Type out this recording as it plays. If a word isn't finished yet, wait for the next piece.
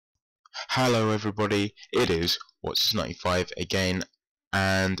Hello everybody, it is Watches95 again,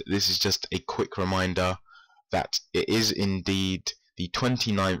 and this is just a quick reminder that it is indeed the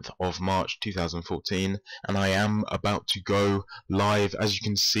 29th of March 2014, and I am about to go live. As you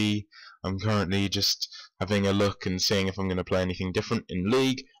can see, I'm currently just having a look and seeing if I'm going to play anything different in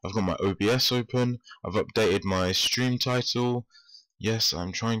League. I've got my OBS open, I've updated my stream title. Yes,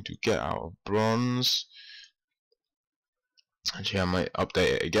 I'm trying to get out of bronze. Actually, I might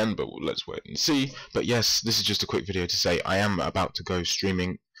update it again, but let's wait and see. But yes, this is just a quick video to say I am about to go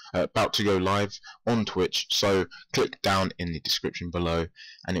streaming, about to go live on Twitch. So click down in the description below,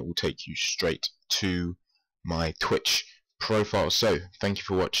 and it will take you straight to my Twitch profile. So thank you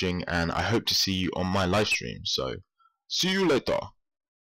for watching, and I hope to see you on my live stream. So see you later.